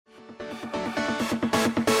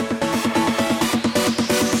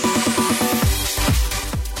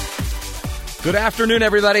Good afternoon,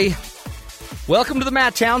 everybody. Welcome to the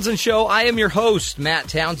Matt Townsend Show. I am your host, Matt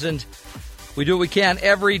Townsend. We do what we can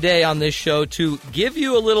every day on this show to give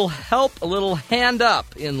you a little help, a little hand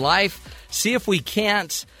up in life. See if we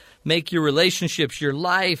can't make your relationships, your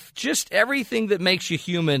life, just everything that makes you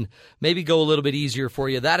human, maybe go a little bit easier for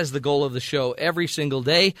you. That is the goal of the show every single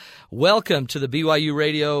day. Welcome to the BYU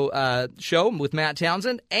Radio show with Matt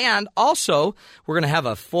Townsend. And also, we're going to have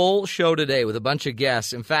a full show today with a bunch of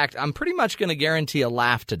guests. In fact, I'm pretty much going to guarantee a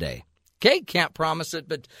laugh today. Okay, can't promise it,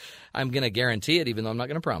 but I'm going to guarantee it, even though I'm not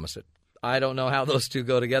going to promise it. I don't know how those two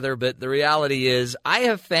go together, but the reality is I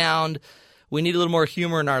have found we need a little more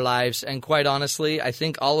humor in our lives, and quite honestly, I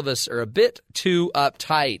think all of us are a bit too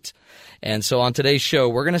uptight. And so on today's show,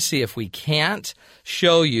 we're going to see if we can't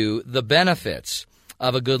show you the benefits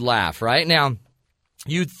of a good laugh, right? Now,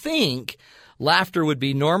 you'd think laughter would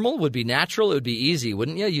be normal, would be natural, it would be easy,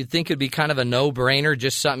 wouldn't you? You'd think it'd be kind of a no-brainer,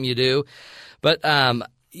 just something you do. But,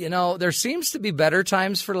 you know, there seems to be better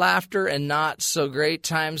times for laughter and not so great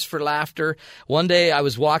times for laughter. One day I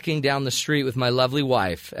was walking down the street with my lovely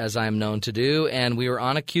wife, as I am known to do, and we were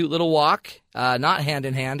on a cute little walk, not hand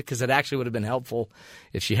in hand, because it actually would have been helpful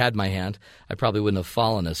if she had my hand. I probably wouldn't have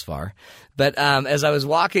fallen as far. But as I was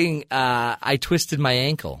walking, I twisted my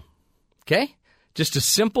ankle, okay? Just a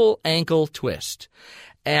simple ankle twist.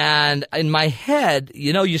 And in my head,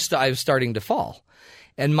 you know, I was starting to fall.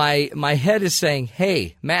 And my head is saying,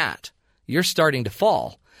 hey, Matt, you're starting to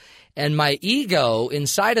fall. And my ego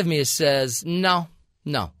inside of me says, no,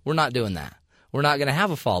 we're not doing that. We're not going to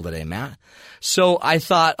have a fall today, Matt. So I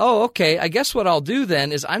thought, oh, okay, I guess what I'll do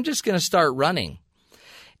then is I'm just going to start running.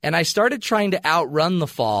 And I started trying to outrun the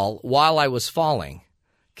fall while I was falling.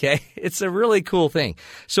 Okay, it's a really cool thing.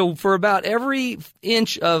 So for about every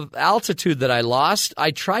inch of altitude that I lost,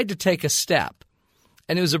 I tried to take a step.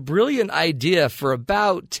 And it was a brilliant idea for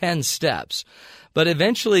about 10 steps. But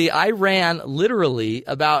eventually I ran literally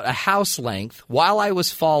about a house length while I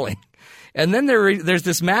was falling. And then there's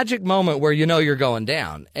this magic moment where you know you're going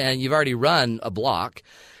down and you've already run a block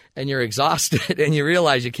and you're exhausted and you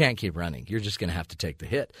realize you can't keep running. You're just going to have to take the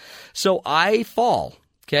hit. So I fall,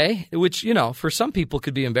 okay, which, you know, for some people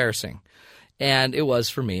could be embarrassing. And it was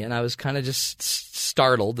for me. And I was kind of just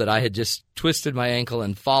startled that I had just twisted my ankle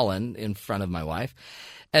and fallen in front of my wife.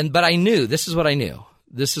 But I knew, this is what I knew.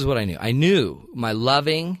 I knew my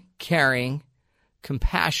loving, caring,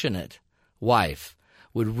 compassionate wife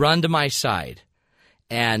would run to my side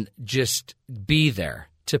and just be there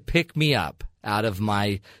to pick me up out of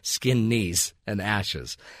my skinned knees and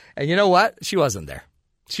ashes. And you know what? She wasn't there.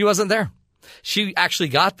 She actually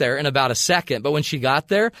got there in about a second, but when she got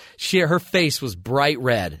there, her face was bright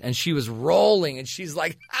red, and she was rolling, and she's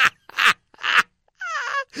like,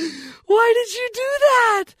 why did you do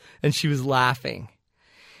that? And she was laughing.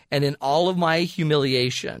 And in all of my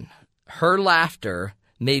humiliation, her laughter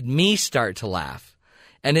made me start to laugh,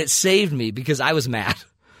 and it saved me because I was mad.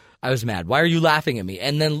 Why are you laughing at me?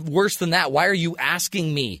 And then worse than that, why are you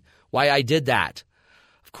asking me why I did that?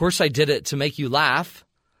 Of course I did it to make you laugh.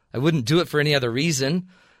 I wouldn't do it for any other reason.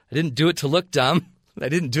 I didn't do it to look dumb. I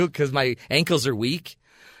didn't do it because my ankles are weak.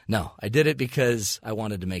 No, I did it because I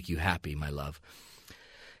wanted to make you happy, my love.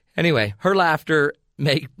 Anyway, her laughter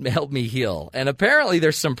helped me heal. And apparently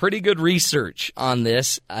there's some pretty good research on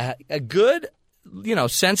this. A good,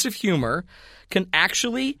 sense of humor can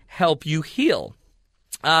actually help you heal.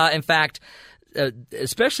 In fact,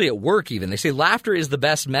 especially at work even, they say laughter is the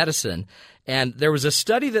best medicine. And there was a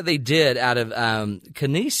study that they did out of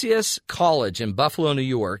Canisius College in Buffalo, New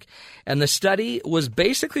York, and the study was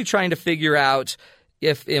basically trying to figure out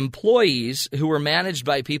if employees who were managed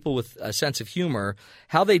by people with a sense of humor,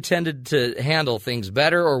 how they tended to handle things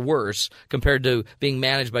better or worse compared to being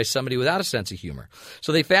managed by somebody without a sense of humor.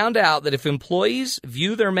 So they found out that if employees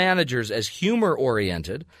view their managers as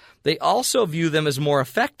humor-oriented, they also view them as more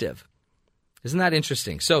effective. Isn't that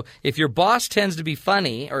interesting? So if your boss tends to be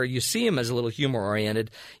funny or you see him as a little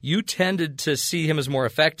humor-oriented, you tended to see him as more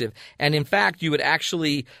effective. And in fact, you would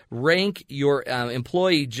actually rank your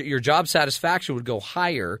employee, your job satisfaction would go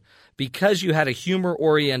higher because you had a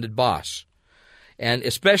humor-oriented boss. And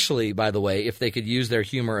especially, by the way, if they could use their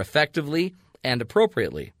humor effectively and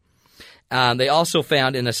appropriately. They also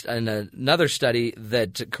found in another study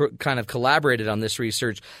that kind of collaborated on this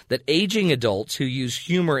research that aging adults who use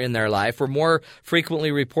humor in their life were more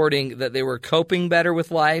frequently reporting that they were coping better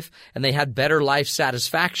with life and they had better life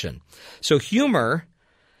satisfaction. So humor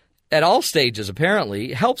at all stages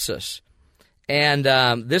apparently helps us. And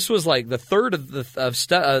this was like the third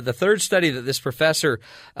the third study that this professor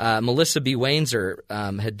Melissa B. Wainzer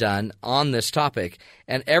had done on this topic.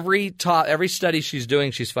 And every study she's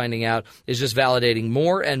doing, she's finding out is just validating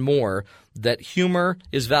more and more that humor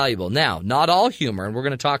is valuable. Now, not all humor, and we're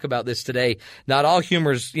going to talk about this today. Not all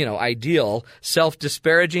humor is, ideal.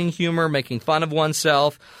 Self-disparaging humor, making fun of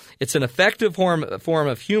oneself. It's an effective form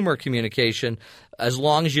of humor communication as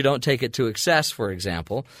long as you don't take it to excess, for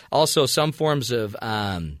example. Also, some forms of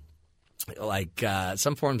a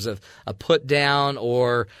put down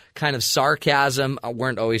or kind of sarcasm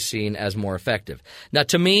weren't always seen as more effective. Now,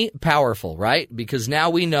 to me, powerful, right? Because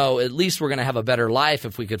now we know at least we're going to have a better life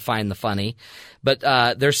if we could find the funny. But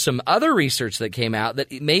there's some other research that came out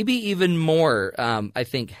that may be even more, I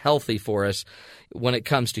think, healthy for us when it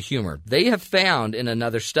comes to humor. They have found in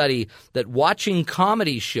another study that watching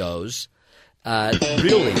comedy shows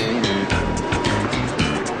really...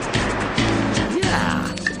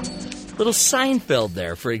 Little Seinfeld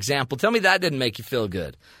there, for example. Tell me that didn't make you feel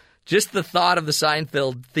good. Just the thought of the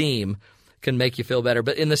Seinfeld theme can make you feel better.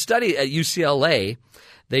 But in the study at UCLA,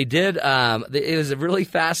 they did it was a really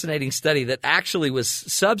fascinating study that actually was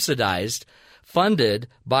funded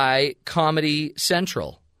by Comedy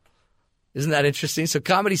Central. Isn't that interesting? So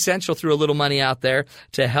Comedy Central threw a little money out there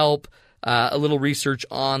to help a little research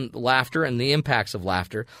on laughter and the impacts of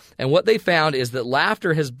laughter. And what they found is that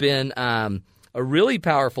laughter has been a really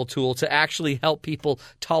powerful tool to actually help people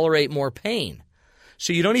tolerate more pain.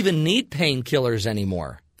 So you don't even need painkillers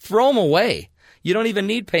anymore. Throw them away. You don't even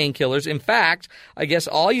need painkillers. In fact, I guess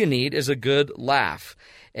all you need is a good laugh.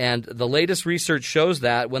 And the latest research shows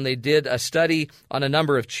that when they did a study on a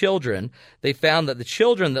number of children, they found that the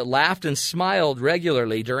children that laughed and smiled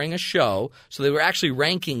regularly during a show, so they were actually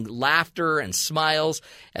ranking laughter and smiles,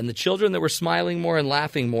 and the children that were smiling more and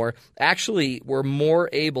laughing more actually were more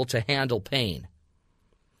able to handle pain.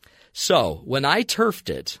 So when I turfed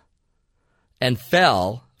it and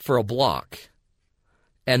fell for a block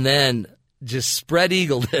and then just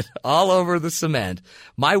spread-eagled it all over the cement,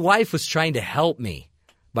 my wife was trying to help me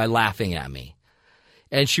by laughing at me.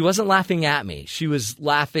 And she wasn't laughing at me. She was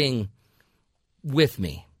laughing with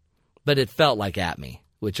me. But it felt like at me,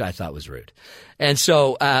 which I thought was rude. And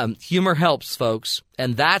so humor helps, folks.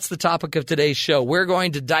 And that's the topic of today's show. We're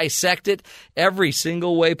going to dissect it every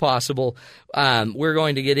single way possible. We're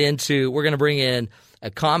going to bring in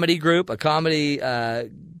a comedy group, a comedy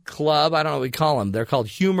club. I don't know what we call them. They're called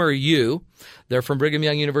HumorU. They're from Brigham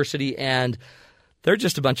Young University, and they're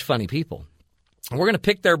just a bunch of funny people. We're going to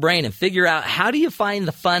pick their brain and figure out, how do you find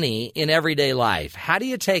the funny in everyday life? How do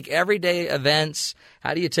you take everyday events?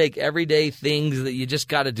 How do you take everyday things that you just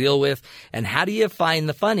got to deal with? And how do you find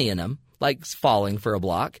the funny in them, like falling for a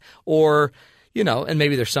block? Or, and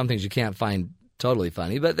maybe there's some things you can't find totally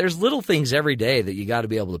funny, but there's little things every day that you got to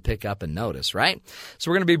be able to pick up and notice, right? So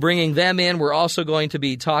we're going to be bringing them in. We're also going to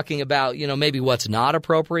be talking about, maybe what's not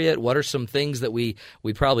appropriate. What are some things that we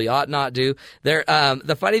probably ought not do?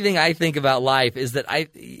 The funny thing I think about life is that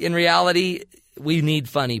in reality, we need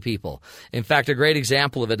funny people. In fact, a great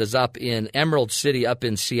example of it is up in Emerald City, up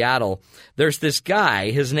in Seattle. There's this guy,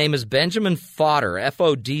 his name is Benjamin Fodor,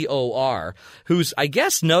 F-O-D-O-R, who's, I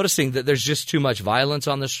guess, noticing that there's just too much violence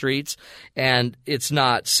on the streets, and it's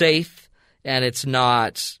not safe, and it's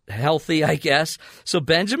not healthy, I guess. So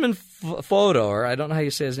Benjamin Fodor, I don't know how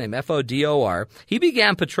you say his name, F-O-D-O-R, he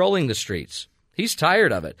began patrolling the streets. He's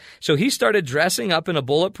tired of it. So he started dressing up in a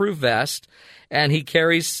bulletproof vest, and he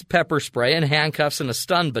carries pepper spray and handcuffs and a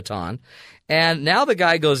stun baton. And now the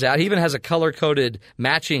guy goes out. He even has a color-coded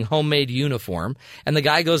matching homemade uniform. And the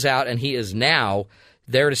guy goes out, and he is now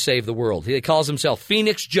there to save the world. He calls himself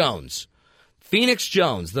Phoenix Jones. Phoenix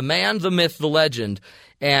Jones, the man, the myth, the legend.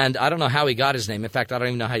 And I don't know how he got his name. In fact, I don't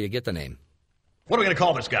even know how you get the name. What are we going to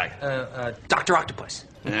call this guy? Dr. Octopus.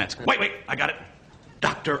 That's good. Wait, I got it.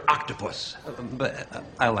 Dr. Octopus. But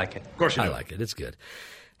I like it. Of course you do. I like it. It's good.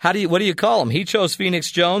 What do you call him? He chose Phoenix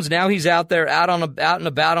Jones. Now he's out there out and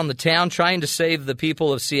about on the town trying to save the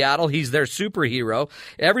people of Seattle. He's their superhero.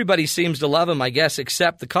 Everybody seems to love him, I guess,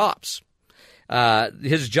 except the cops.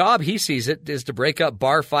 His job, he sees it, is to break up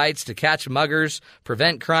bar fights, to catch muggers,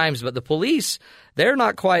 prevent crimes. But the police, they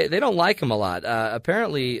don't like him a lot.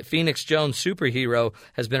 Apparently, Phoenix Jones' superhero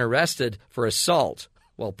has been arrested for assault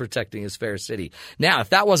while protecting his fair city. Now, if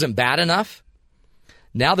that wasn't bad enough,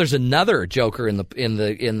 now there's another Joker in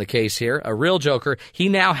the case here, a real Joker. He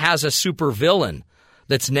now has a supervillain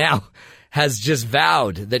that's now has just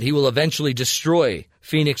vowed that he will eventually destroy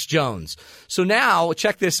Phoenix Jones. So now,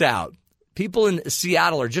 check this out. People in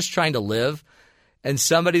Seattle are just trying to live, and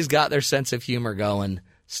somebody's got their sense of humor going.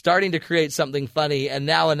 starting to create something funny, and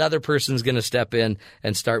now another person's going to step in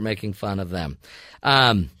and start making fun of them.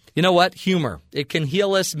 You know what? Humor. It can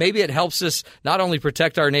heal us. Maybe it helps us not only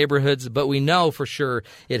protect our neighborhoods, but we know for sure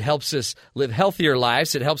it helps us live healthier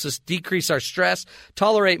lives. It helps us decrease our stress,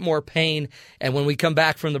 tolerate more pain. And when we come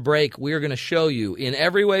back from the break, we are going to show you in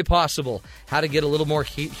every way possible how to get a little more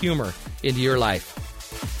humor into your life.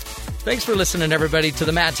 Thanks for listening, everybody, to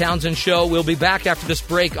the Matt Townsend Show. We'll be back after this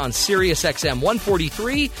break on Sirius XM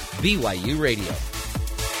 143 BYU Radio.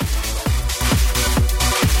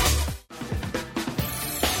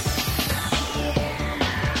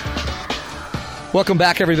 Welcome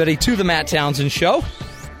back, everybody, to the Matt Townsend Show.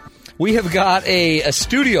 We have got a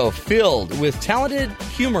studio filled with talented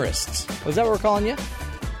humorists. Was that what we're calling you?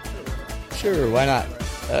 Sure, why not?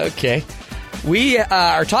 Okay. We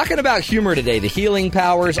are talking about humor today, the healing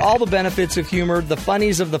powers, all the benefits of humor, the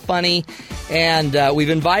funnies of the funny, and we've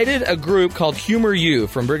invited a group called HumorU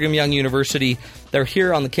from Brigham Young University. They're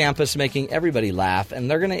here on the campus making everybody laugh,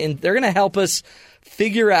 and they're gonna help us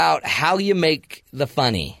figure out how you make the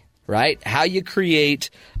funny. Right? How you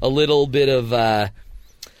create a little bit of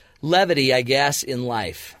levity, I guess, in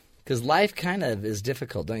life. Because life kind of is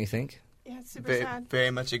difficult, don't you think? Yeah, it's super sad.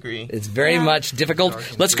 Very much agree. It's very much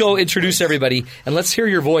difficult. Let's go introduce everybody, and let's hear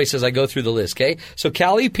your voice as I go through the list, okay? So,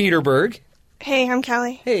 Callie Peterberg. Hey, I'm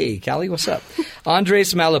Callie. Hey, Callie, what's up?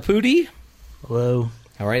 Andres Malapudi. Hello.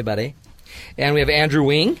 How are you, buddy? And we have Andrew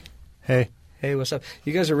Wing. Hey. Hey, what's up?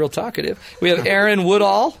 You guys are real talkative. We have Aaron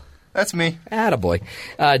Woodall. That's me. Attaboy.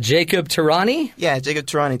 Jacob Tarani. Yeah, Jacob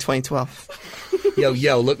Tarani, 2012.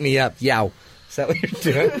 Yo, look me up. Yow. Is that what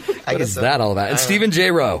you're doing? What is that all about? And Stephen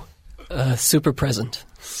J. Rowe. Super present.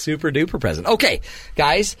 Super duper present. Okay,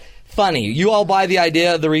 guys, funny. You all buy the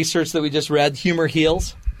idea of the research that we just read? Humor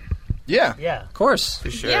heals? Yeah. Yeah. Of course. For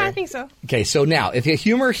sure. Yeah, I think so. Okay, so now, if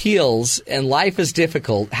humor heals and life is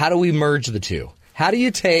difficult, how do we merge the two? How do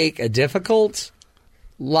you take a difficult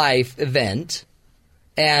life event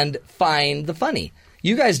and find the funny?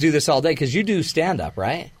 You guys do this all day because you do stand-up,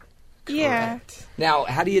 right? Yeah. Now,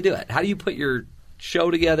 how do you do it? How do you put your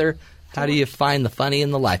show together? How do you find the funny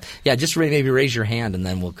in the life? Yeah, just maybe raise your hand and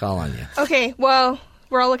then we'll call on you. Okay, well,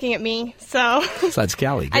 we're all looking at me, so... So that's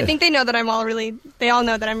Callie. Good. I think they know that they all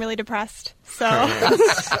know that I'm really depressed, so...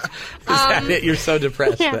 Is that it? You're so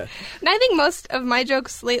depressed. Yeah. And I think most of my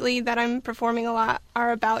jokes lately that I'm performing a lot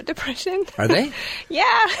are about depression. Are they?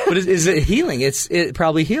 Yeah. But is it healing? It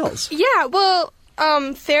probably heals. Yeah, well,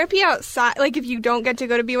 therapy outside, like if you don't get to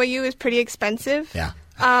go to BYU, is pretty expensive. Yeah.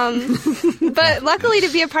 But luckily to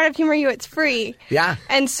be a part of HumorU, it's free. Yeah.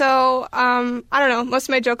 And so, I don't know, most of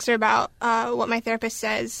my jokes are about what my therapist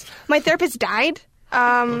says. My therapist died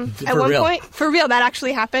at one point. For real, that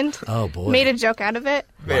actually happened. Oh, boy. Made a joke out of it.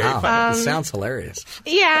 Wow. It sounds hilarious.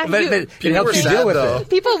 Yeah. But it helps you deal with it.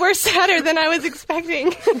 People were sadder than I was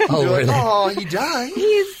expecting. Oh, really? Oh, he died.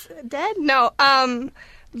 He's dead? No.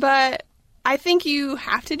 But I think you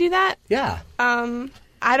have to do that. Yeah.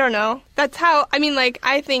 I don't know. That's how,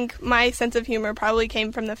 I think my sense of humor probably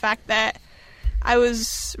came from the fact that I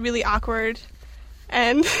was really awkward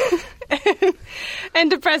and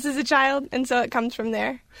and depressed as a child, and so it comes from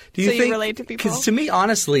there. Do you you relate to people. Because to me,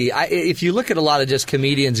 honestly, if you look at a lot of just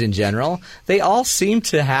comedians in general, they all seem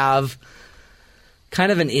to have kind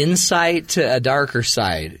of an insight to a darker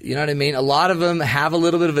side. You know what I mean? A lot of them have a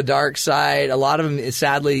little bit of a dark side. A lot of them,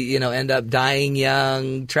 sadly, end up dying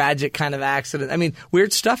young, tragic kind of accident. I mean,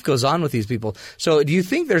 weird stuff goes on with these people. So do you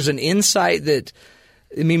think there's an insight that,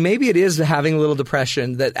 maybe it is having a little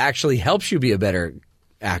depression that actually helps you be a better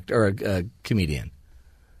actor or a comedian?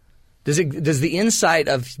 Does the insight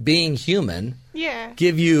of being human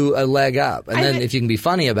give you a leg up? And then if you can be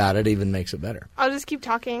funny about it, even makes it better. I'll just keep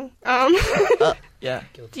talking. Yeah.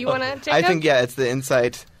 Do you want to, Jacob? I think, it's the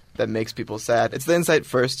insight that makes people sad. It's the insight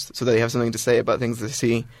first, so that they have something to say about things they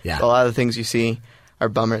see. Yeah. A lot of the things you see are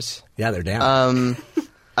bummers. Yeah, they're down.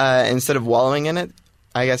 Instead of wallowing in it,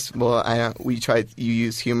 I guess, you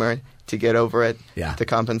use humor to get over it, to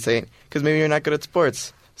compensate. Because maybe you're not good at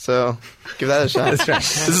sports. So give that a shot. That's right.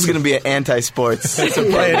 This is going to be an anti-sports.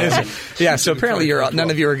 Yeah, so apparently none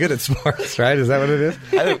of you are good at sports, right? Is that what it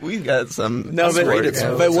is? We've got some great at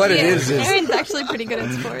sports. But what it is Aaron's actually pretty good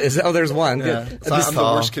at sports. There's one. Yeah. Good. I'm the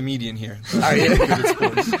worst comedian here. Are you? Good at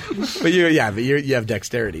sports. But you have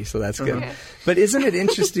dexterity, so that's good. Okay. But isn't it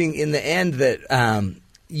interesting in the end that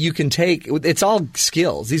you can take – it's all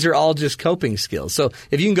skills. These are all just coping skills. So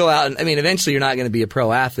if you can go out and – eventually you're not going to be a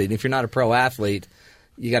pro athlete. And if you're not a pro athlete –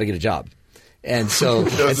 you got to get a job. And so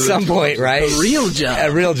at some point, right? A real job.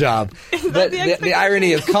 A real job. But the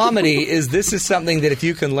irony of comedy is this is something that if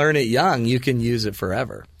you can learn it young, you can use it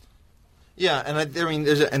forever. Yeah, and I mean,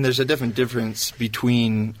 there's a difference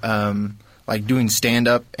between like doing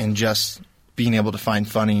stand-up and just being able to find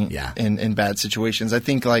funny in bad situations. I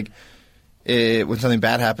think like when something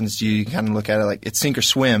bad happens to you, you kind of look at it like it's sink or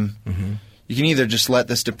swim. Mm-hmm. You can either just let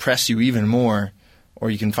this depress you even more, or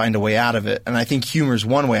you can find a way out of it. And I think humor is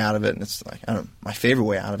one way out of it, and it's like my favorite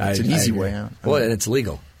way out of it. It's an easy way out. Well, and it's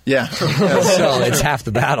legal. Yeah. So it's half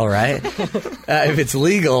the battle, right? If it's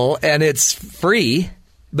legal and it's free.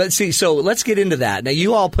 But see, so let's get into that. Now,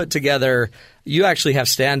 you all put together, you actually have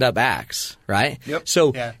stand-up acts, right? Yep.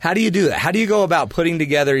 So how do you do that? How do you go about putting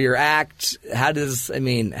together your act? How does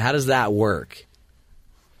that work?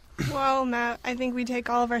 Well, Matt, I think we take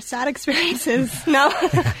all of our sad experiences. No.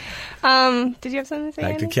 Did you have something to say?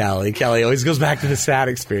 Back to Callie. Callie always goes back to the sad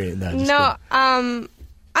experience. No,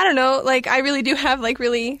 I don't know. Like, I really do have, like,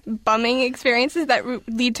 really bumming experiences that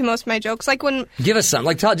lead to most of my jokes. Like, when... Give us some.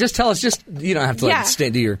 Like, tell us, you don't have to,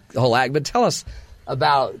 do your whole act, but tell us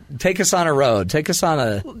about, take us on a road. Take us on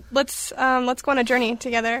a... Let's go on a journey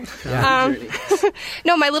together. Yeah.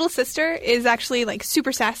 No, my little sister is actually, like,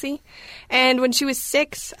 super sassy. And when she was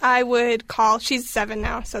 6, I would call... She's 7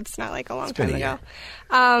 now, so it's not, like, a long time ago.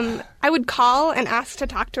 I would call and ask to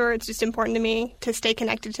talk to her. It's just important to me to stay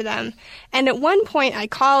connected to them. And at one point, I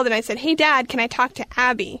called and I said, "Hey, Dad, can I talk to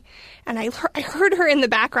Abby?" And I heard her in the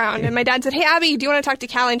background. And my dad said, "Hey, Abby, do you want to talk to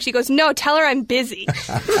Callie?" And she goes, "No, tell her I'm busy."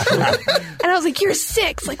 And I was like, "You're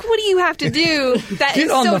 6. Like, what do you have to do that is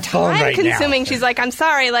so time-consuming?" She's like, "I'm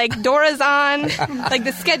sorry. Like, Dora's on. Like,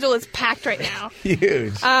 the schedule is packed right now."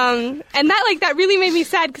 Huge. And that really made me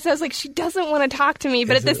sad because I was like, she doesn't want to talk to me.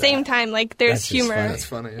 But at the same time, like, there's humor. That's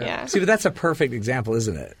funny, yeah. See, but that's a perfect example,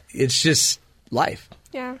 isn't it? It's just life.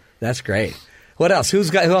 Yeah. That's great. What else? Who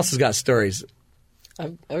else has got stories?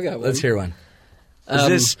 I've got one. Let's hear one.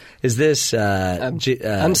 Is this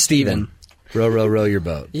I'm Steven. Row your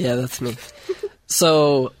boat. Yeah, that's me.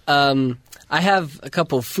 So I have a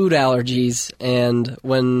couple food allergies, and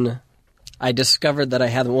when I discovered that I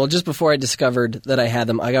had them, well, just before I discovered that I had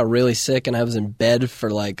them, I got really sick, and I was in bed for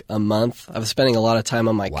like a month. I was spending a lot of time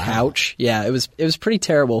on my couch. Yeah, it was pretty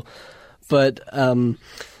terrible, but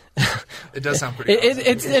it does sound pretty.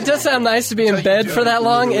 It does sound nice to be in bed for that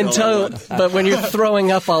long but when you're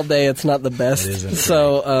throwing up all day, it's not the best.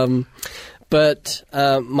 So, but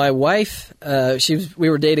my wife, we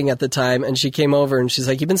were dating at the time, and she came over and she's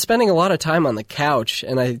like, "You've been spending a lot of time on the couch."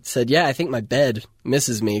 And I said, "Yeah, I think my bed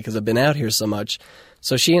misses me because I've been out here so much."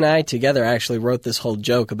 So she and I together actually wrote this whole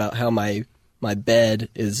joke about how my bed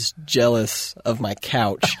is jealous of my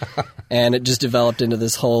couch. And it just developed into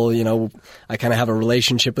this whole, I kind of have a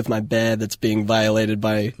relationship with my bed that's being violated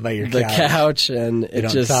by the couch. And they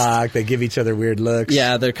don't talk. They give each other weird looks.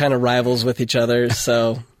 Yeah, they're kind of rivals with each other.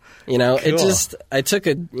 So, cool. I took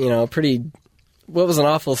what was an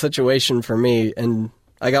awful situation for me, and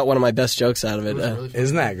I got one of my best jokes out of it. Really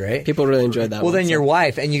isn't that great? People really enjoyed that one. Well, then your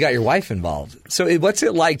wife, and you got your wife involved. So what's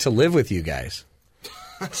it like to live with you guys?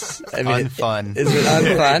 Unfun. Is it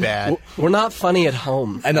unfun? Bad. We're not funny at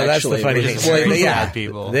home. I know, actually. that's the funny thing. Well, yeah,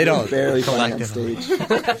 people. They don't. Barely funny on stage.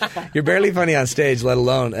 You're barely funny on stage, let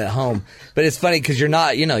alone at home. But it's funny because you're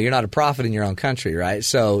not a prophet in your own country, right?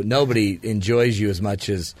 So nobody enjoys you as much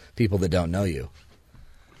as people that don't know you.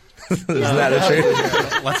 Isn't that a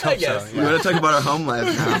truth? Let's hope so. We're going to talk about our home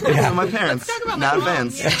lives now. Yeah. So my parents, not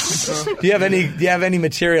fans. Do you have any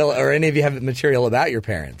material, or any of you have material about your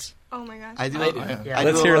parents? Oh my gosh. I do.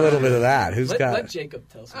 Let's hear a little bit of that. Let Jacob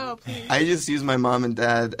tell us. Oh, please. I just use my mom and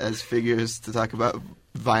dad as figures to talk about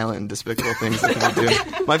violent and despicable things that people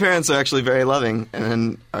do. My parents are actually very loving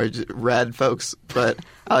and are rad folks, but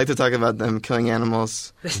I like to talk about them killing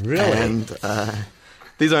animals. Really? And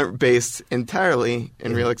these aren't based entirely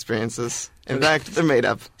in real experiences. In fact, they're made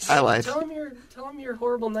up. I lied. Tell them your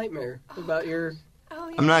horrible nightmare about your...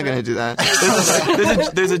 I'm not going to do that.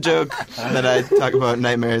 There's a joke that I talk about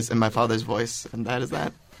nightmares in my father's voice, and that is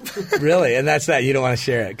that. Really? And that's that? You don't want to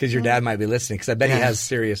share it because your dad might be listening, because I bet he has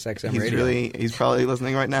Sirius XM radio. He's probably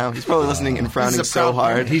listening right now. He's probably listening and frowning so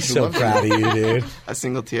hard. He's so proud of you, dude. A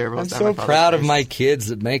single tear rolls I'm down my so father's proud face. of my kids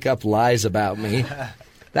that make up lies about me.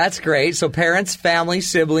 That's great. So parents, family,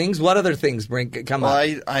 siblings, what other things come up?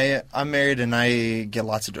 Well, I'm married, and I get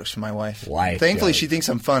lots of jokes from my wife. jokes. Thankfully, she thinks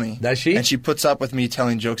I'm funny. Does she? And she puts up with me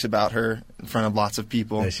telling jokes about her in front of lots of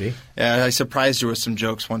people. Does she? Yeah, I surprised her with some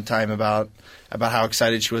jokes one time about how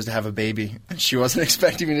excited she was to have a baby. And she wasn't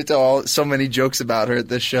expecting me to tell so many jokes about her at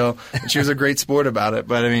this show. And she was a great sport about it.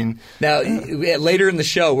 But, I mean... Now, later in the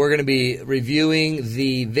show, we're going to be reviewing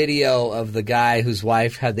the video of the guy whose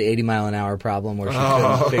wife had the 80-mile-an-hour problem, where she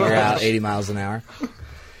couldn't figure out 80 miles an hour.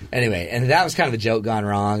 Anyway, and that was kind of a joke gone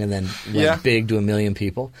wrong and then went big to 1 million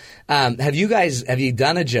people. Have you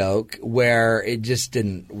done a joke where it just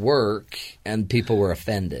didn't work and people were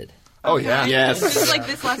offended? Oh, yeah. Yes. This was like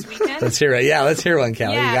this last weekend. Let's hear it. Yeah, let's hear one,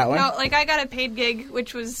 Kelly. You got one? No, like I got a paid gig,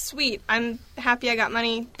 which was sweet. I'm happy I got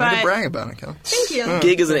money. But Way to brag about it, Kelly. Thank you.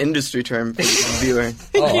 Gig is an industry term for the viewer.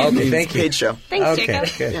 Oh, okay, thank you. Paid show. Thanks, Okay,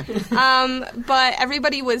 Jacob. good. But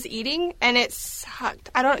everybody was eating, and it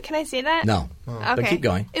sucked. Can I say that? No, Okay. but keep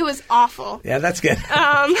going. It was awful. Yeah, that's good.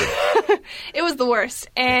 It was the worst.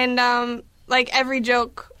 And like every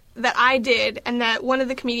joke that I did, and that one of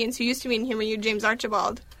the comedians who used to be in HumorU, James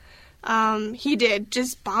Archibald, he did,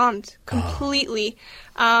 just bombed completely.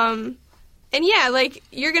 And yeah, like,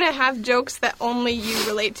 you're going to have jokes that only you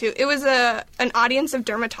relate to. It was an audience of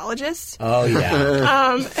dermatologists. Oh,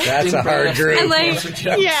 yeah. That's a hard group. And like,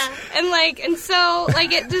 yeah. And so,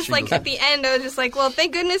 like, it just, like, at the end, I was just like, well,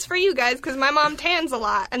 thank goodness for you guys, because my mom tans a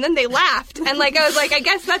lot. And then they laughed. And, like, I was like, I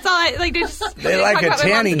guess that's all I, like, they like a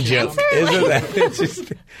tanning joke, isn't like, that? It's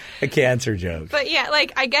just a cancer joke. But yeah,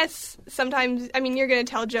 like, I guess sometimes, I mean, you're going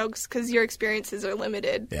to tell jokes because your experiences are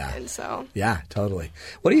limited. Yeah. And so. Yeah, totally.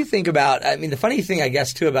 What do you think about, I mean, the funny thing, I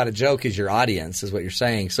guess, too, about a joke is your audience, is what you're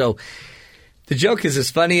saying. So the joke is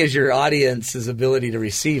as funny as your audience's ability to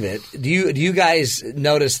receive it. Do you guys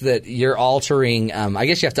notice that you're altering, I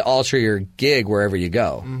guess you have to alter your gig wherever you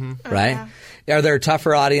go, right? Oh, yeah. Are there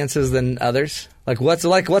tougher audiences than others? What's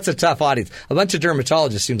a tough audience? A bunch of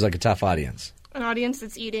dermatologists seems like a tough audience. An audience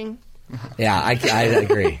that's eating. Yeah, I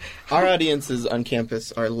agree. Our audiences on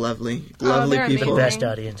campus are lovely people. Amazing. The best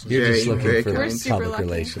audience. You're just looking very for kind. public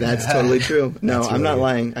relations. That's totally true. No, I'm not really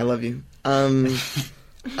lying. I love you.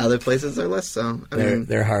 Other places are less so. I mean,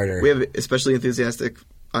 they're harder. We have especially enthusiastic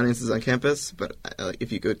audiences on campus, but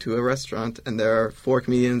if you go to a restaurant and there are 4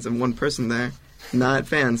 comedians and 1 person there, not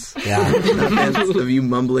fans. Yeah. Not fans of you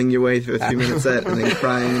mumbling your way through a 3-minute set and then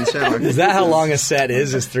crying in the shower. Is that how long a set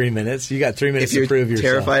is 3 minutes? You got 3 minutes to prove yourself.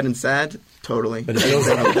 Terrified and sad, totally. But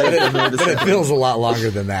it feels a lot longer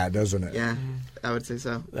than that, doesn't it? Yeah, I would say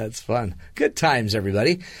so. That's fun. Good times,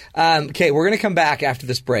 everybody. Okay, we're going to come back after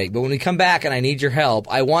this break. But when we come back and I need your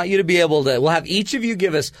help, I want you to be able to – we'll have each of you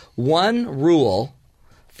give us one rule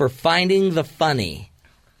for finding the funny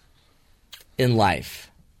in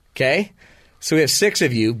life. Okay? So we have 6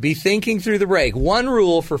 of you. Be thinking through the break. One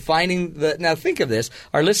rule for finding the – now think of this.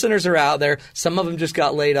 Our listeners are out there. Some of them just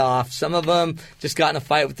got laid off. Some of them just got in a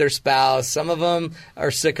fight with their spouse. Some of them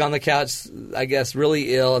are sick on the couch, I guess,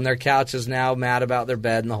 really ill, and their couch is now mad about their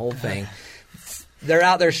bed and the whole thing. They're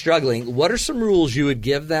out there struggling. What are some rules you would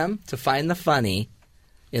give them to find the funny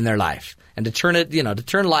in their life and to turn it – to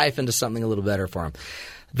turn life into something a little better for them?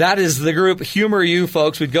 That is the group HumorU,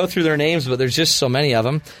 folks. We'd go through their names, but there's just so many of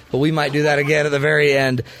them. But we might do that again at the very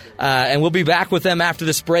end. And we'll be back with them after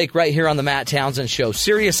this break right here on the Matt Townsend Show.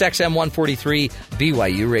 Sirius XM 143,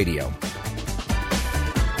 BYU Radio.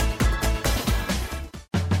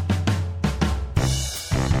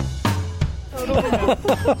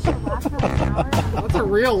 That's a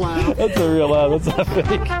real laugh. That's a real laugh. That's not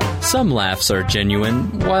fake. Some laughs are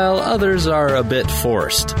genuine, while others are a bit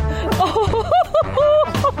forced.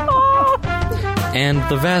 And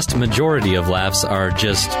the vast majority of laughs are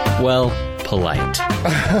just, well, polite.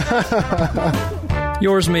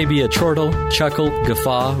 Yours may be a chortle, chuckle,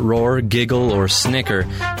 guffaw, roar, giggle, or snicker,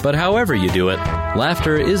 but however you do it,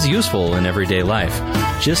 laughter is useful in everyday life.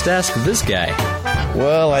 Just ask this guy.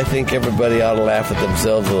 Well, I think everybody ought to laugh at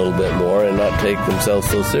themselves a little bit more and not take themselves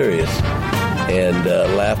so serious. And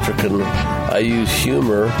laughter can... I use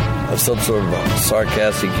humor, some sort of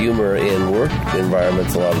sarcastic humor in work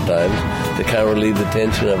environments a lot of times to kind of relieve the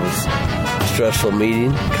tension of a stressful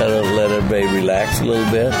meeting, kind of let everybody relax a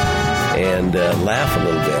little bit and laugh a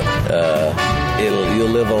little bit. You'll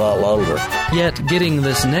live a lot longer. Yet getting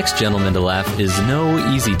this next gentleman to laugh is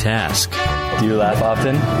no easy task. Do you laugh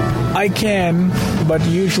often? I can, but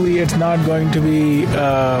usually it's not going to be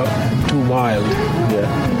too wild.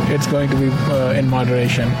 Yeah. It's going to be in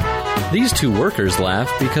moderation. These 2 workers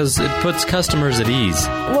laugh because it puts customers at ease.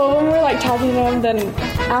 Well, when we're talking to them, then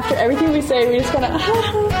after everything we say, we just kind of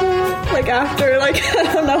after, I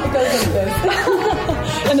don't know, it goes like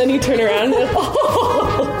this. And then you turn around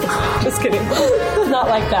and just kidding. Not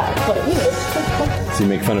like that, but So you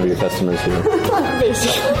make fun of your customers here.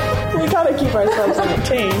 Basically. We gotta keep ourselves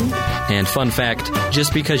entertained. And fun fact,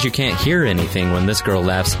 just because you can't hear anything when this girl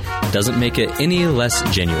laughs doesn't make it any less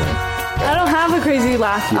genuine. I don't have a crazy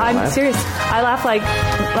laugh. I'm serious. I laugh like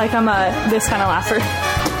I'm this kind of laugher.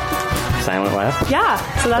 Silent laugh? Yeah.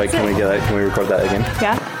 So that's Can we get that? Can we record that again?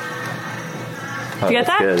 Yeah. Oh, you get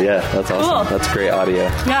that? Good. Yeah, that's awesome. Cool. That's great audio.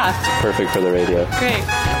 Yeah. Perfect for the radio. Great.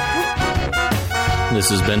 This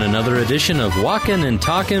has been another edition of Walkin' and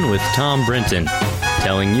Talkin' with Tom Brenton,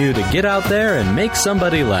 telling you to get out there and make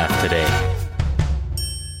somebody laugh today.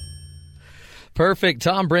 Perfect.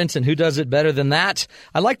 Tom Brenton, who does it better than that?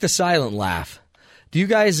 I like the silent laugh. Do you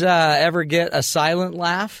guys ever get a silent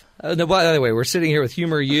laugh? No, by the way, we're sitting here with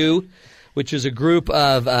HumorU, which is a group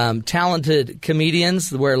of talented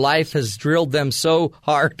comedians where life has drilled them so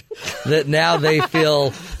hard that now they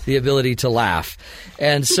feel the ability to laugh.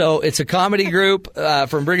 And so it's a comedy group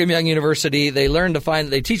from Brigham Young University. They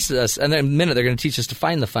teach us, and in a minute they're going to teach us to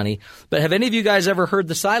find the funny. But have any of you guys ever heard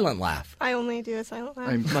the silent laugh? I only do a silent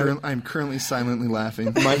laugh. I'm currently silently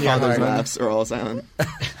laughing. My father's laughs are all silent.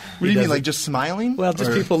 What do you mean, like just smiling? Well,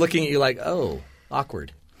 just people looking at you like, oh,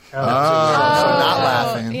 awkward. So not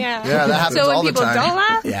laughing. Yeah. Yeah, that happens so all when the people time. don't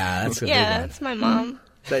laugh? Yeah, that's a big Yeah, one. that's my mom.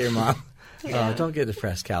 Is that your mom? Oh, don't get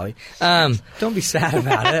depressed, Callie. Don't be sad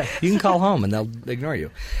about it. You can call home and they'll ignore you.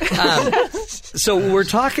 So we're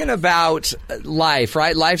talking about life,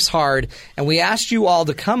 right? Life's hard, and we asked you all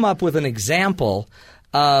to come up with an example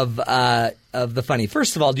of the funny.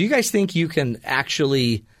 First of all, do you guys think you can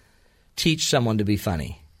actually teach someone to be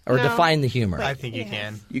funny or define the humor? I think you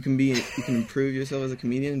can. You can improve yourself as a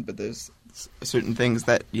comedian, but there's certain things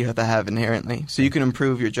that you have to have inherently. So you can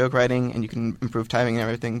improve your joke writing and you can improve timing and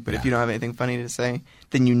everything, but if you don't have anything funny to say,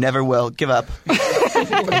 then you never will. Give up.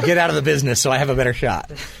 Get out of the business so I have a better shot.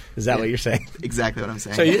 Is that what you're saying? Exactly what I'm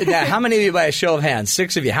saying. So now, how many of you, by a show of hands,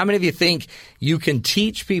 6 of you, how many of you think you can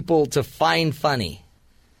teach people to find funny?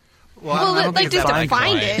 Well, like just to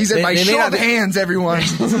find it. He said, "My show of hands, everyone."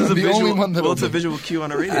 This is the only one that. Well, it's a visual cue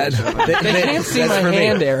on a radio show. They can't see my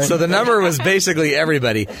hand, Aaron. So the number was basically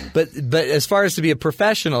everybody. But as far as to be a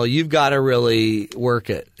professional, you've got to really work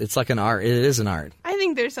it. It's like an art. It is an art. I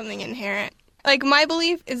think there's something inherent. Like, my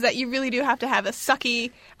belief is that you really do have to have a sucky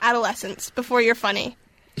adolescence before you're funny.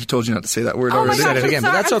 He told you not to say that word Oh already. my gosh, Said it again,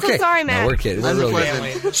 but that's I'm okay. so sorry, Matt. No, we're kidding. We're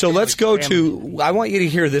really good. So let's go to. I want you to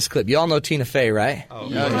hear this clip. You all know Tina Fey, right? Oh,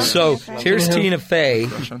 Yeah. So here's Tina Fey.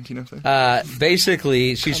 Crush on Tina Fey.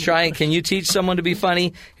 Basically, she's trying. Can you teach someone to be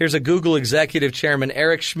funny? Here's a Google executive chairman,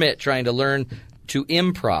 Eric Schmidt, trying to learn to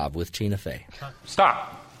improv with Tina Fey.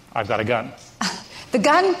 Stop. I've got a gun. The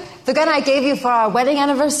gun I gave you for our wedding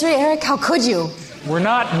anniversary, Eric? How could you? We're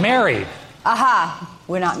not married. Aha.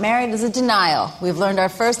 We're not married is a denial. We've learned our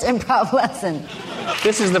first improv lesson.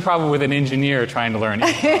 This is the problem with an engineer trying to learn.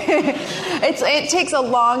 It takes a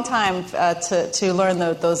long time to learn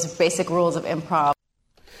those basic rules of improv.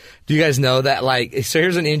 Do you guys know that? So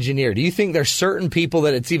here's an engineer. Do you think there's certain people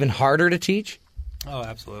that it's even harder to teach? Oh,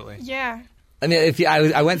 absolutely. Yeah. I mean,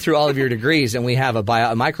 I went through all of your degrees, and we have a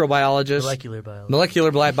microbiologist,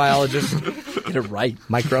 molecular biologist, get it right,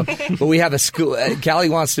 micro. But we have a school. Callie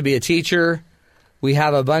wants to be a teacher. We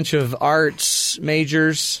have a bunch of arts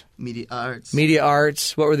majors. Media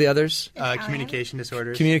arts. What were the others? Communication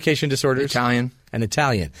disorders. And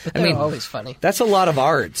Italian. But they're always funny. That's a lot of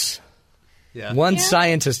arts. Yeah. One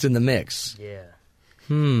scientist in the mix. Yeah.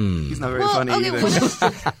 He's not very funny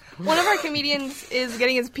either. One of our comedians is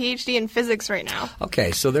getting his PhD in physics right now.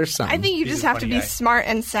 Okay, so there's something. I think you just have to be smart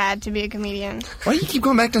and sad to be a comedian. Why do you keep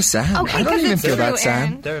going back to sad? Okay, I don't even it's feel true, that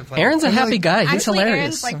sad. Aaron. Aaron's a happy guy. He's Actually,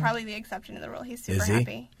 hilarious. Aaron's probably the exception to the rule. He's super Is he?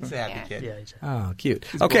 happy. He's a happy kid. Yeah, Oh, cute.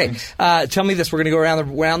 Okay, tell me this. We're going to go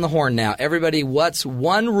around the horn now. Everybody, what's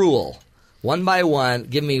one rule, one by one?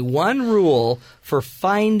 Give me one rule for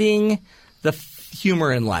finding the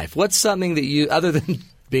humor in life. What's something that you, other than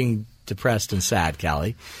being depressed and sad,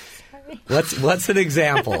 Callie? What's an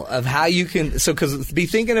example of how you can? So, because be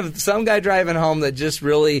thinking of some guy driving home that just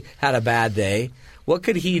really had a bad day. What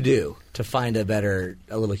could he do to find a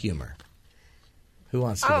little humor? Who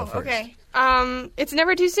wants to go first? Okay. It's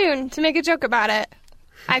never too soon to make a joke about it.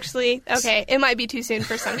 Actually, okay, it might be too soon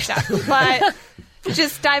for some stuff, but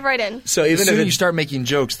just dive right in. So even if if you start making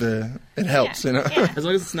jokes, it helps. Yeah. You know, Yeah. As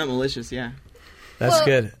long as it's not malicious, yeah. That's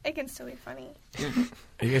good. It can still be funny.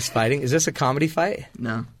 Are you guys fighting? Is this a comedy fight?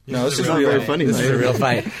 No, this is not real. very funny. This is a real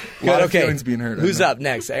fight. A lot of Okay. feelings being hurt. Who's up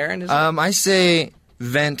next? Aaron? I say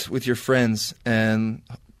vent with your friends, and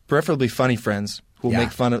preferably funny friends who will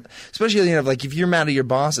make fun of. Especially, like if you're mad at your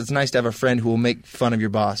boss, it's nice to have a friend who will make fun of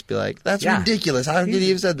your boss. Be like, "That's ridiculous. How could he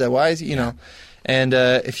have said that? Why is he?" You know. And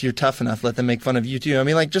if you're tough enough, let them make fun of you too. I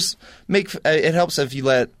mean, like just make. It helps if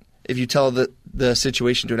you tell the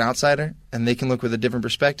situation to an outsider, and they can look with a different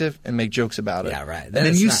perspective and make jokes about it. Yeah, right. And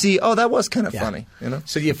then you see, oh, that was kind of funny. You know.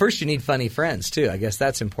 So first you need funny friends too. I guess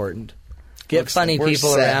that's important. Get funny we're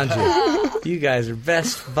people set. around you. You guys are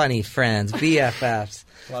best funny friends, BFFs.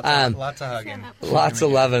 Lots of hugging. Lots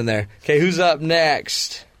of love in there. Okay, who's up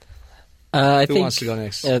next? I Who think, wants to go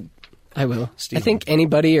next? I will. Steven. I think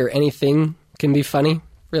anybody or anything can be funny,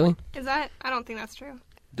 really. Is that? I don't think that's true.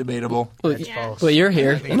 Debatable. Well, you're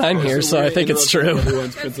here, and I'm here, so I think it's true.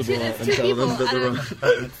 That's two people out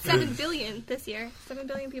of 7 billion this year. 7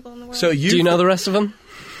 billion people in the world. Do you know the rest of them?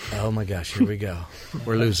 Oh my gosh, here we go.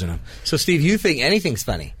 We're losing them. So, Steve, you think anything's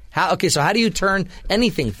funny? So how do you turn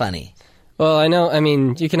anything funny? Well, I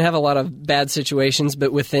mean, you can have a lot of bad situations,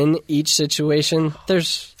 but within each situation,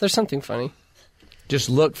 there's something funny. Just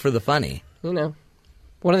look for the funny. You know.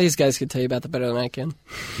 One of these guys could tell you about that better than I can.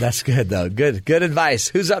 That's good, though. Good advice.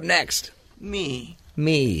 Who's up next? Me.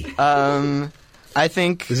 I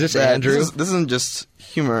think... Is this Andrew? This isn't just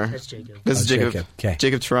humor. That's Jacob. This is Jacob. Okay.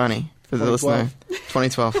 Jacob Tarani, for the listener.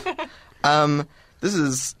 2012. This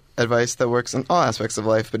is advice that works in all aspects of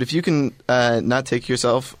life, but if you can not take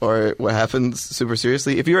yourself or what happens super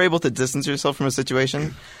seriously, if you're able to distance yourself from a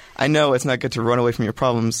situation... I know it's not good to run away from your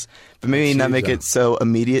problems, but maybe not make it so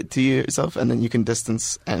immediate to yourself, and then you can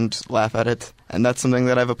distance and laugh at it. And that's something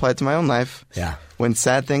that I've applied to my own life. Yeah. When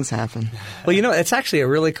sad things happen. Well, it's actually a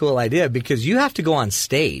really cool idea because you have to go on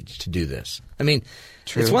stage to do this. I mean,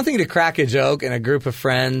 It's one thing to crack a joke in a group of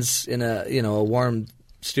friends in a warm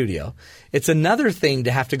studio. It's another thing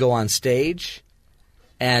to have to go on stage,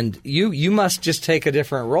 and you must just take a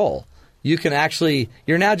different role. You can actually –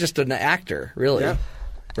 you're now just an actor, really. Yeah.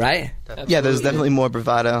 Right? Yeah, there's definitely more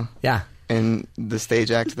bravado Yeah. in the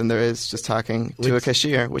stage act than there is just talking to a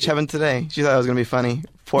cashier, which happened today. She thought I was going to be funny.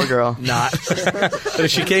 Poor girl. Not. But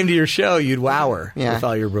if she came to your show, you'd wow her with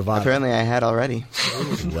all your bravado. Apparently I had already.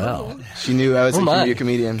 Well. She knew I was a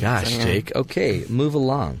comedian. Gosh, so, Jake. Okay, move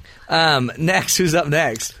along. Next, who's up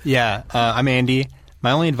next? Yeah, I'm Andy.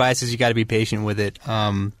 My only advice is you got to be patient with it.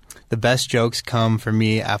 The best jokes come for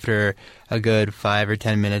me after a good 5 or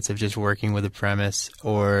 10 minutes of just working with a premise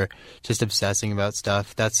or just obsessing about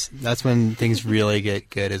stuff. That's when things really get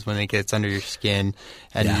good, is when it gets under your skin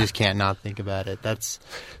and you just can't not think about it. That's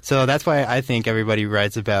why I think everybody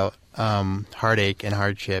writes about heartache and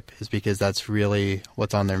hardship, is because that's really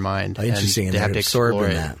what's on their mind. Interesting. And they have to explore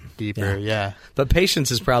it deeper. Yeah. But patience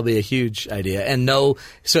is probably a huge idea. And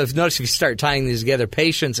if you start tying these together,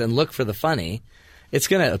 patience and look for the funny, it's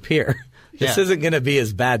going to appear. This isn't going to be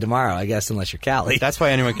as bad tomorrow, I guess, unless you're Callie. That's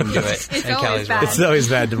why anyone can do it. It's always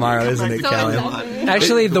bad tomorrow, isn't it, Callie?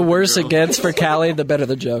 Actually, the worse it gets for Callie, the better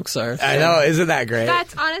the jokes are. I know. Isn't that great?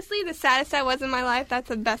 That's honestly the saddest I was in my life. That's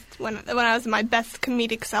the best when I was my best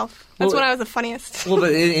comedic self. That's when I was the funniest. Well,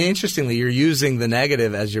 but interestingly, you're using the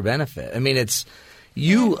negative as your benefit. I mean,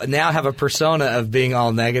 you now have a persona of being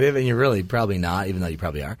all negative, and you're really probably not, even though you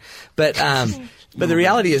probably are. But the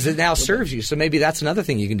reality is it now serves you. So maybe that's another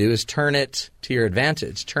thing you can do, is turn it to your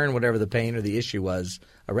advantage. Turn whatever the pain or the issue was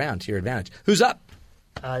around to your advantage. Who's up?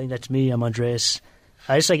 I think that's me. I'm Andreas.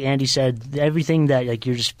 Just like Andy said, everything that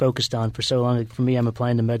you're just focused on for so long. Like, for me, I'm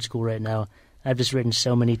applying to med school right now. I've just written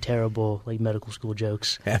so many terrible medical school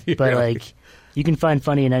jokes. But you can find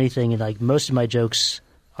funny in anything, and most of my jokes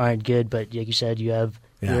aren't good. But like you said, you have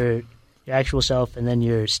your actual self and then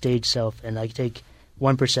your stage self, and I take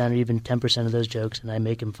 1% or even 10% of those jokes, and I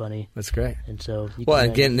make them funny. That's great. And so,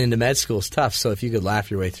 getting into med school is tough. So if you could laugh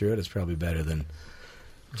your way through it, it's probably better than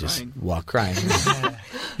just crying.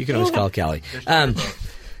 You can always call Callie.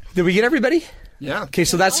 Did we get everybody? Yeah. Okay,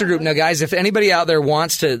 so that's the group. Now, guys, if anybody out there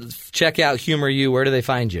wants to check out HumorU, where do they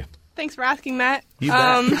find you? Thanks for asking, Matt. You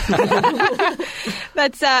bet.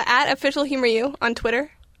 That's at Official HumorU on Twitter.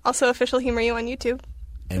 Also Official HumorU on YouTube.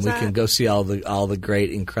 And we can go see all the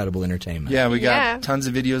great, incredible entertainment. Yeah, we got tons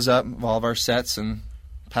of videos up of all of our sets, and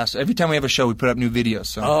every time we have a show, we put up new videos.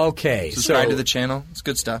 So subscribe to the channel. It's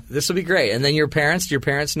good stuff. This will be great. And then do your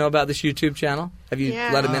parents know about this YouTube channel? Have you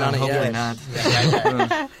let them in on it yet? Hopefully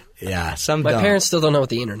not. Yeah, some My don't. parents still don't know what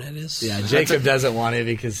the internet is. Yeah, Jacob doesn't want it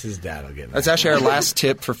because his dad will get it. That's actually our last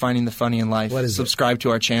tip for finding the funny in life. What is Subscribe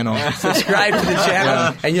to our channel. Subscribe to the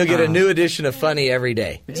channel, and you'll get a new edition of Funny every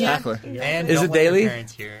day. Exactly. Yeah. And is it daily? Let your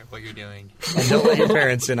parents hear what you're doing. And don't let your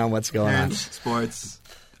parents in on what's going on. Sports,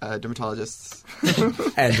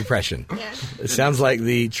 dermatologists, and depression. Yeah. It sounds like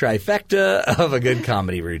the trifecta of a good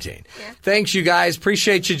comedy routine. Yeah. Thanks, you guys.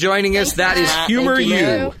 Appreciate you joining us. That is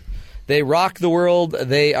HumorU. They rock the world.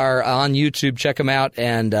 They are on YouTube. Check them out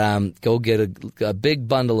and go get a big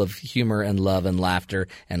bundle of humor and love and laughter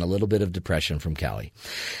and a little bit of depression from Callie.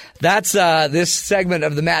 That's this segment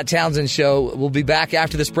of the Matt Townsend Show. We'll be back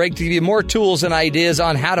after this break to give you more tools and ideas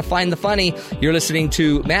on how to find the funny. You're listening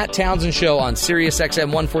to Matt Townsend Show on Sirius XM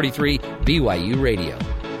 143 BYU Radio.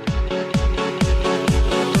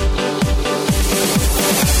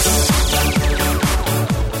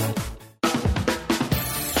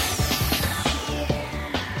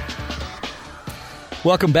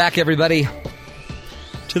 Welcome back, everybody,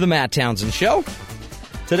 to the Matt Townsend Show.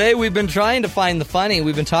 Today we've been trying to find the funny.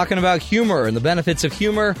 We've been talking about humor and the benefits of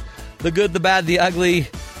humor, the good, the bad, the ugly.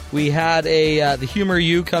 We had the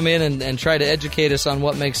HumorU come in and try to educate us on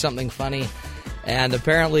what makes something funny. And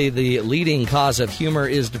apparently the leading cause of humor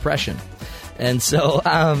is depression. And so,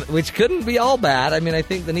 which couldn't be all bad. I mean, I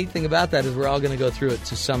think the neat thing about that is we're all going to go through it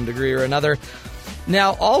to some degree or another.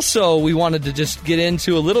 Now, also, we wanted to just get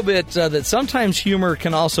into a little bit that sometimes humor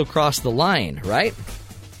can also cross the line, right?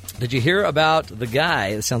 Did you hear about the guy?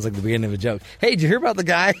 It sounds like the beginning of a joke. Hey, did you hear about the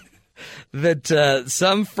guy that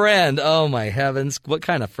some friend, oh my heavens, what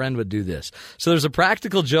kind of friend would do this? So there's a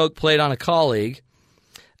practical joke played on a colleague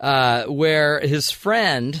where his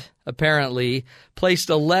friend apparently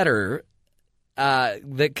placed a letter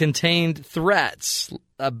that contained threats.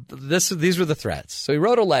 These were the threats. So he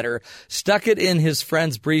wrote a letter, stuck it in his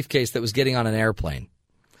friend's briefcase that was getting on an airplane.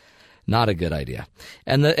 Not a good idea.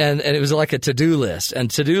 And it was like a to-do list. And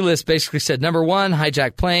to-do list basically said, number 1,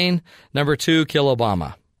 hijack plane. Number 2, kill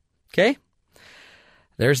Obama. Okay?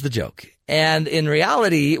 There's the joke. And in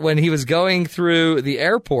reality, when he was going through the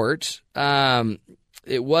airport,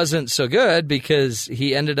 it wasn't so good because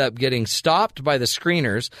he ended up getting stopped by the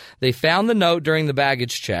screeners. They found the note during the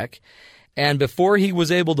baggage check. And before he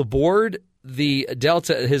was able to board the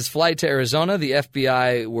Delta, his flight to Arizona, the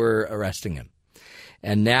FBI were arresting him.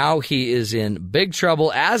 And now he is in big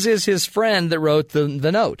trouble, as is his friend that wrote the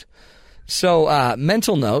note. So,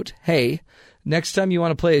 mental note, hey, next time you want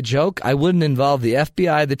to play a joke, I wouldn't involve the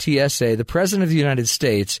FBI, the TSA, the President of the United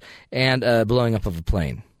States, and blowing up of a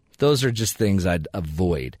plane. Those are just things I'd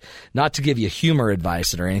avoid. Not to give you humor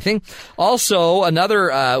advice or anything. Also,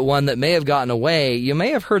 another one that may have gotten away, you may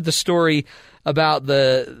have heard the story about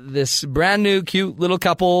this brand new cute little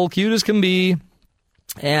couple, cute as can be,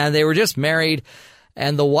 and they were just married.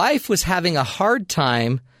 And the wife was having a hard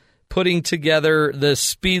time putting together the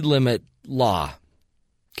speed limit law,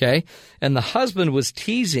 okay? And the husband was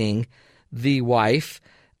teasing the wife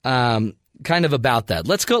kind of about that.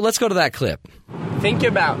 Let's go to that clip. Think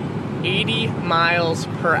about 80 miles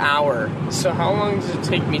per hour. So how long does it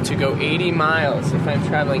take me to go 80 miles if I'm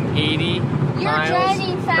traveling 80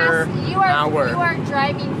 miles per hour? You are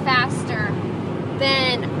driving faster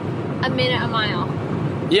than a minute a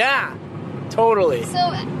mile. Yeah. Totally. So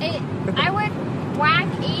I would whack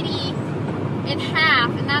 80 in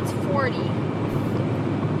half, and that's 40.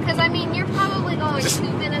 Because, I mean, you're probably going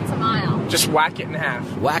 2 minutes a mile. Just whack it in half.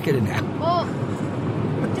 Whack it in half. Well,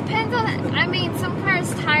 it depends on it. I mean, some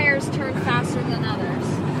cars' tires turn faster than others.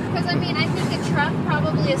 Because, I mean, I think a truck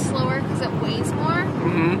probably is slower because it weighs more.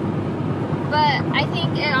 Mm-hmm. But I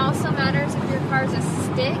think it also matters if your car's a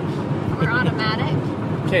stick or automatic.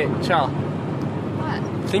 Okay, Chal.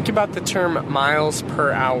 Think about the term miles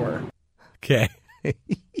per hour. Okay.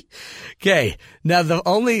 Okay. Now,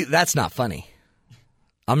 that's not funny.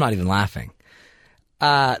 I'm not even laughing.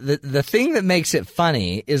 The thing that makes it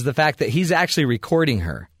funny is the fact that he's actually recording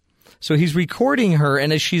her. So he's recording her,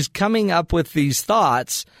 and as she's coming up with these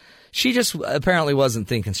thoughts, she just apparently wasn't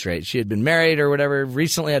thinking straight. She had been married or whatever,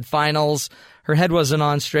 recently had finals. Her head wasn't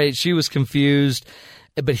on straight. She was confused.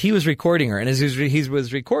 But he was recording her, and as he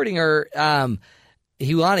was recording her,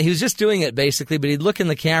 he was just doing it basically, but he'd look in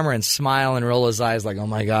the camera and smile and roll his eyes like, oh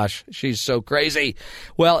my gosh, she's so crazy.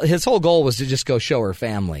 Well, his whole goal was to just go show her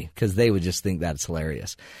family because they would just think that's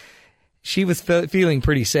hilarious. She was feeling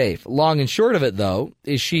pretty safe. Long and short of it, though,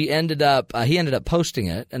 is he ended up posting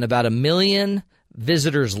it, and about 1 million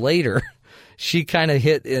visitors later, she kind of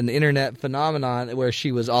hit an internet phenomenon where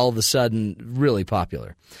she was all of a sudden really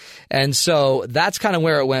popular. And so that's kind of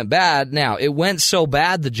where it went bad. Now, it went so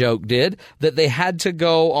bad, the joke did, that they had to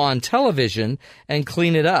go on television and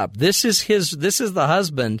clean it up. This is the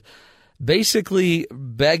husband basically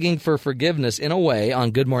begging for forgiveness in a way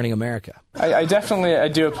on Good Morning America. I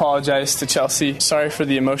do apologize to Chelsea. Sorry for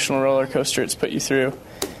the emotional roller coaster it's put you through.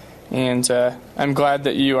 And I'm glad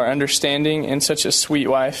that you are understanding and such a sweet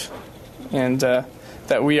wife, and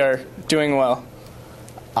that we are doing well.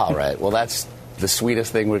 All right. Well, that's the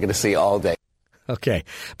sweetest thing we're going to see all day. Okay.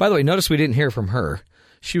 By the way, notice we didn't hear from her.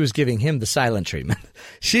 She was giving him the silent treatment.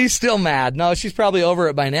 She's still mad. No, she's probably over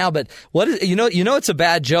it by now. But you know it's a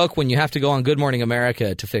bad joke when you have to go on Good Morning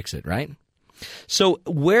America to fix it, right? So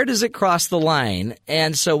where does it cross the line?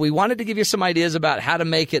 And so we wanted to give you some ideas about how to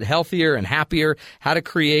make it healthier and happier, how to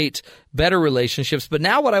create better relationships. But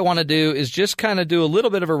now what I want to do is just kind of do a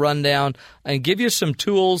little bit of a rundown and give you some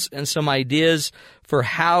tools and some ideas for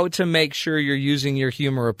how to make sure you're using your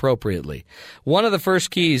humor appropriately. One of the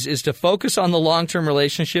first keys is to focus on the long-term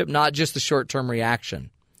relationship, not just the short-term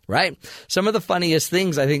reaction. right? Some of the funniest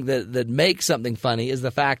things I think that make something funny is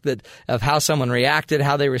the fact that of how someone reacted,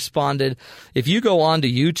 how they responded. If you go onto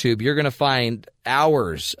YouTube, you're going to find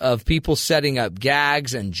hours of people setting up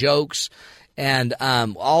gags and jokes, and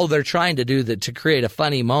all they're trying to do to create a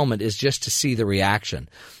funny moment is just to see the reaction.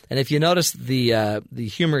 And if you notice the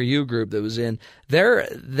HumorU group that was in,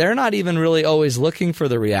 they're not even really always looking for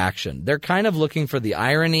the reaction. They're kind of looking for the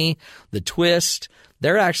irony, the twist.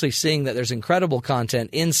 They're actually seeing that there's incredible content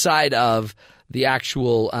inside of the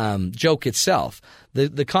actual joke itself.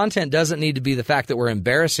 The content doesn't need to be the fact that we're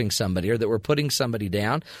embarrassing somebody or that we're putting somebody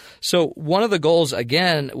down. So one of the goals,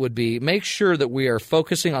 again, would be make sure that we are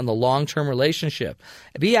focusing on the long-term relationship.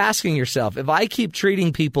 Be asking yourself, if I keep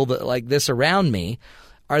treating people like this around me,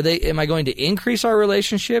 am I going to increase our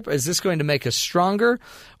relationship? Is this going to make us stronger?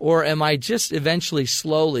 Or am I just eventually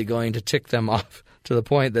slowly going to tick them off to the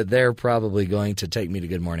point that they're probably going to take me to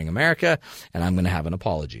Good Morning America and I'm going to have an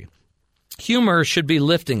apology? Humor should be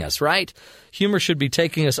lifting us, right? Humor should be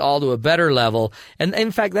taking us all to a better level. And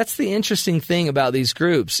in fact, that's the interesting thing about these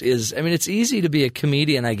groups is, I mean, it's easy to be a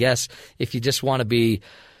comedian, I guess, if you just want to be,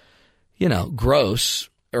 gross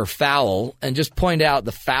or foul and just point out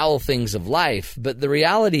the foul things of life. But the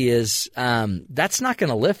reality is that's not going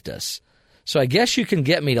to lift us. So I guess you can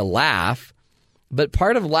get me to laugh, but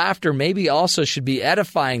part of laughter maybe also should be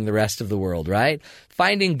edifying the rest of the world, right?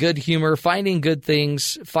 Finding good humor, finding good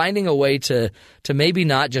things, finding a way to maybe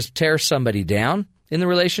not just tear somebody down in the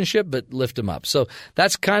relationship, but lift them up. So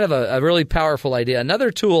that's kind of a really powerful idea.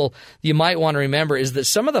 Another tool you might want to remember is that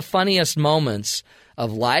some of the funniest moments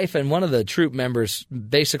of life, and one of the troop members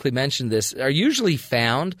basically mentioned this, are usually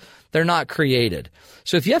found. They're not created.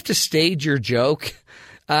 So if you have to stage your joke,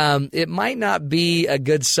 it might not be a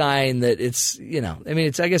good sign that it's,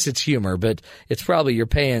 I guess it's humor, but it's probably you're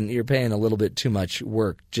paying a little bit too much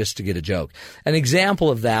work just to get a joke. An example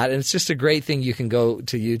of that, and it's just a great thing you can go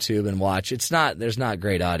to YouTube and watch. There's not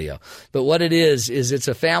great audio, but what it is it's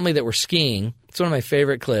a family that were skiing. It's one of my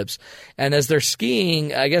favorite clips. And as they're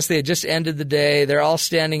skiing, I guess they had just ended the day. They're all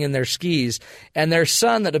standing in their skis, and their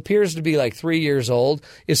son, that appears to be like 3 years old,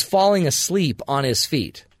 is falling asleep on his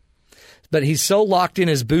feet. But he's so locked in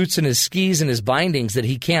his boots and his skis and his bindings that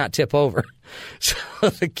he can't tip over. So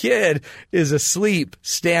the kid is asleep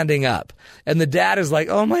standing up. And the dad is like,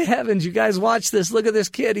 oh, my heavens, you guys watch this. Look at this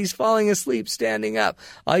kid. He's falling asleep standing up.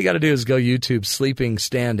 All you got to do is go YouTube sleeping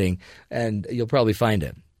standing, and you'll probably find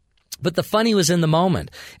it. But the funny was in the moment.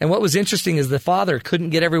 And what was interesting is the father couldn't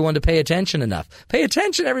get everyone to pay attention enough. Pay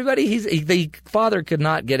attention, everybody. The father could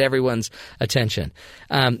not get everyone's attention.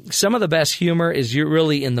 Some of the best humor is you're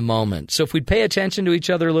really in the moment. So if we'd pay attention to each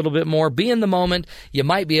other a little bit more, be in the moment, you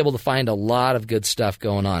might be able to find a lot of good stuff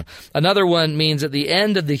going on. Another one means at the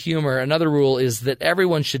end of the humor, another rule is that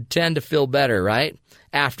everyone should tend to feel better, right?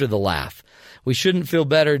 After the laugh. We shouldn't feel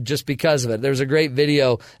better just because of it. There's a great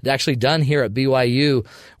video actually done here at BYU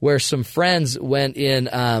where some friends went in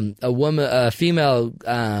a female,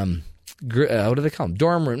 what do they call them?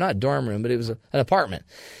 Dorm room, not dorm room, but it was an apartment.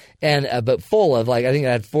 And but full of, I think it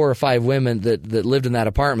had 4 or 5 women that lived in that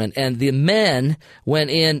apartment. And the men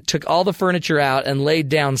went in, took all the furniture out and laid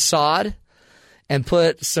down sod and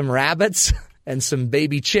put some rabbits and some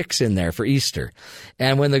baby chicks in there for Easter.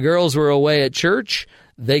 And when the girls were away at church,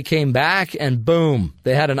 they came back and boom,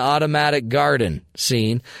 they had an automatic garden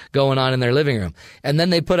scene going on in their living room. And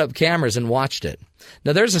then they put up cameras and watched it.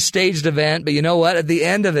 Now, there's a staged event, but you know what? At the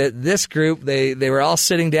end of it, this group, they were all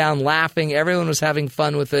sitting down laughing. Everyone was having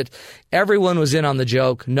fun with it. Everyone was in on the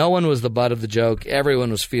joke. No one was the butt of the joke.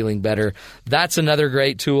 Everyone was feeling better. That's another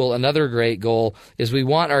great tool. Another great goal is we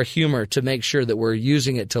want our humor to make sure that we're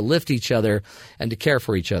using it to lift each other and to care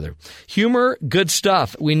for each other. Humor, good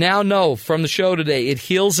stuff. We now know from the show today, it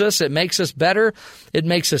heals us. It makes us better. It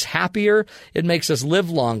makes us happier. It makes us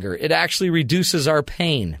live longer. It actually reduces our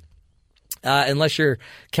pain. Unless you're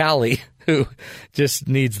Callie, who just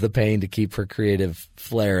needs the pain to keep her creative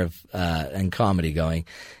flair and comedy going.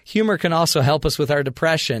 Humor can also help us with our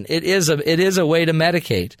depression. It is a way to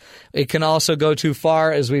medicate. It can also go too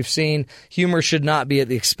far, as we've seen. Humor should not be at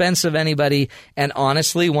the expense of anybody. And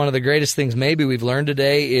honestly, one of the greatest things maybe we've learned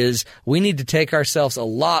today is we need to take ourselves a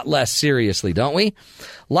lot less seriously, don't we?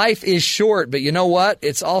 Life is short, but you know what?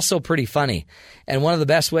 It's also pretty funny. And one of the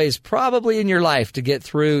best ways probably in your life to get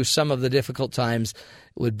through some of the difficult times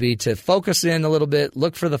would be to focus in a little bit,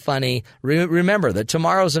 look for the funny. Remember that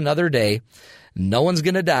tomorrow's another day. No one's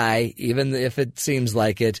going to die, even if it seems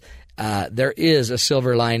like it. There is a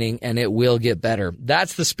silver lining, and it will get better.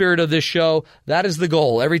 That's the spirit of this show. That is the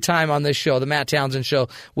goal. Every time on this show, the Matt Townsend Show,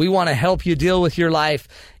 we want to help you deal with your life,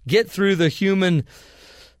 get through the human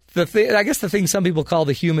the thing some people call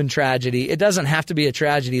the human tragedy, it doesn't have to be a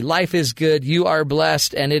tragedy. Life is good. You are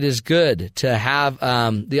blessed, and it is good to have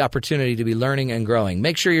the opportunity to be learning and growing.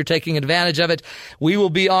 Make sure you're taking advantage of it. We will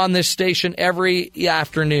be on this station every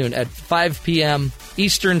afternoon at 5 p.m.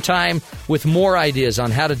 Eastern Time with more ideas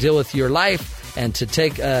on how to deal with your life and to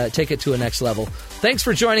take it to a next level. Thanks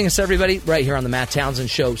for joining us, everybody, right here on the Matt Townsend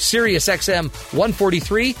Show, Sirius XM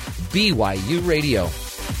 143, BYU Radio.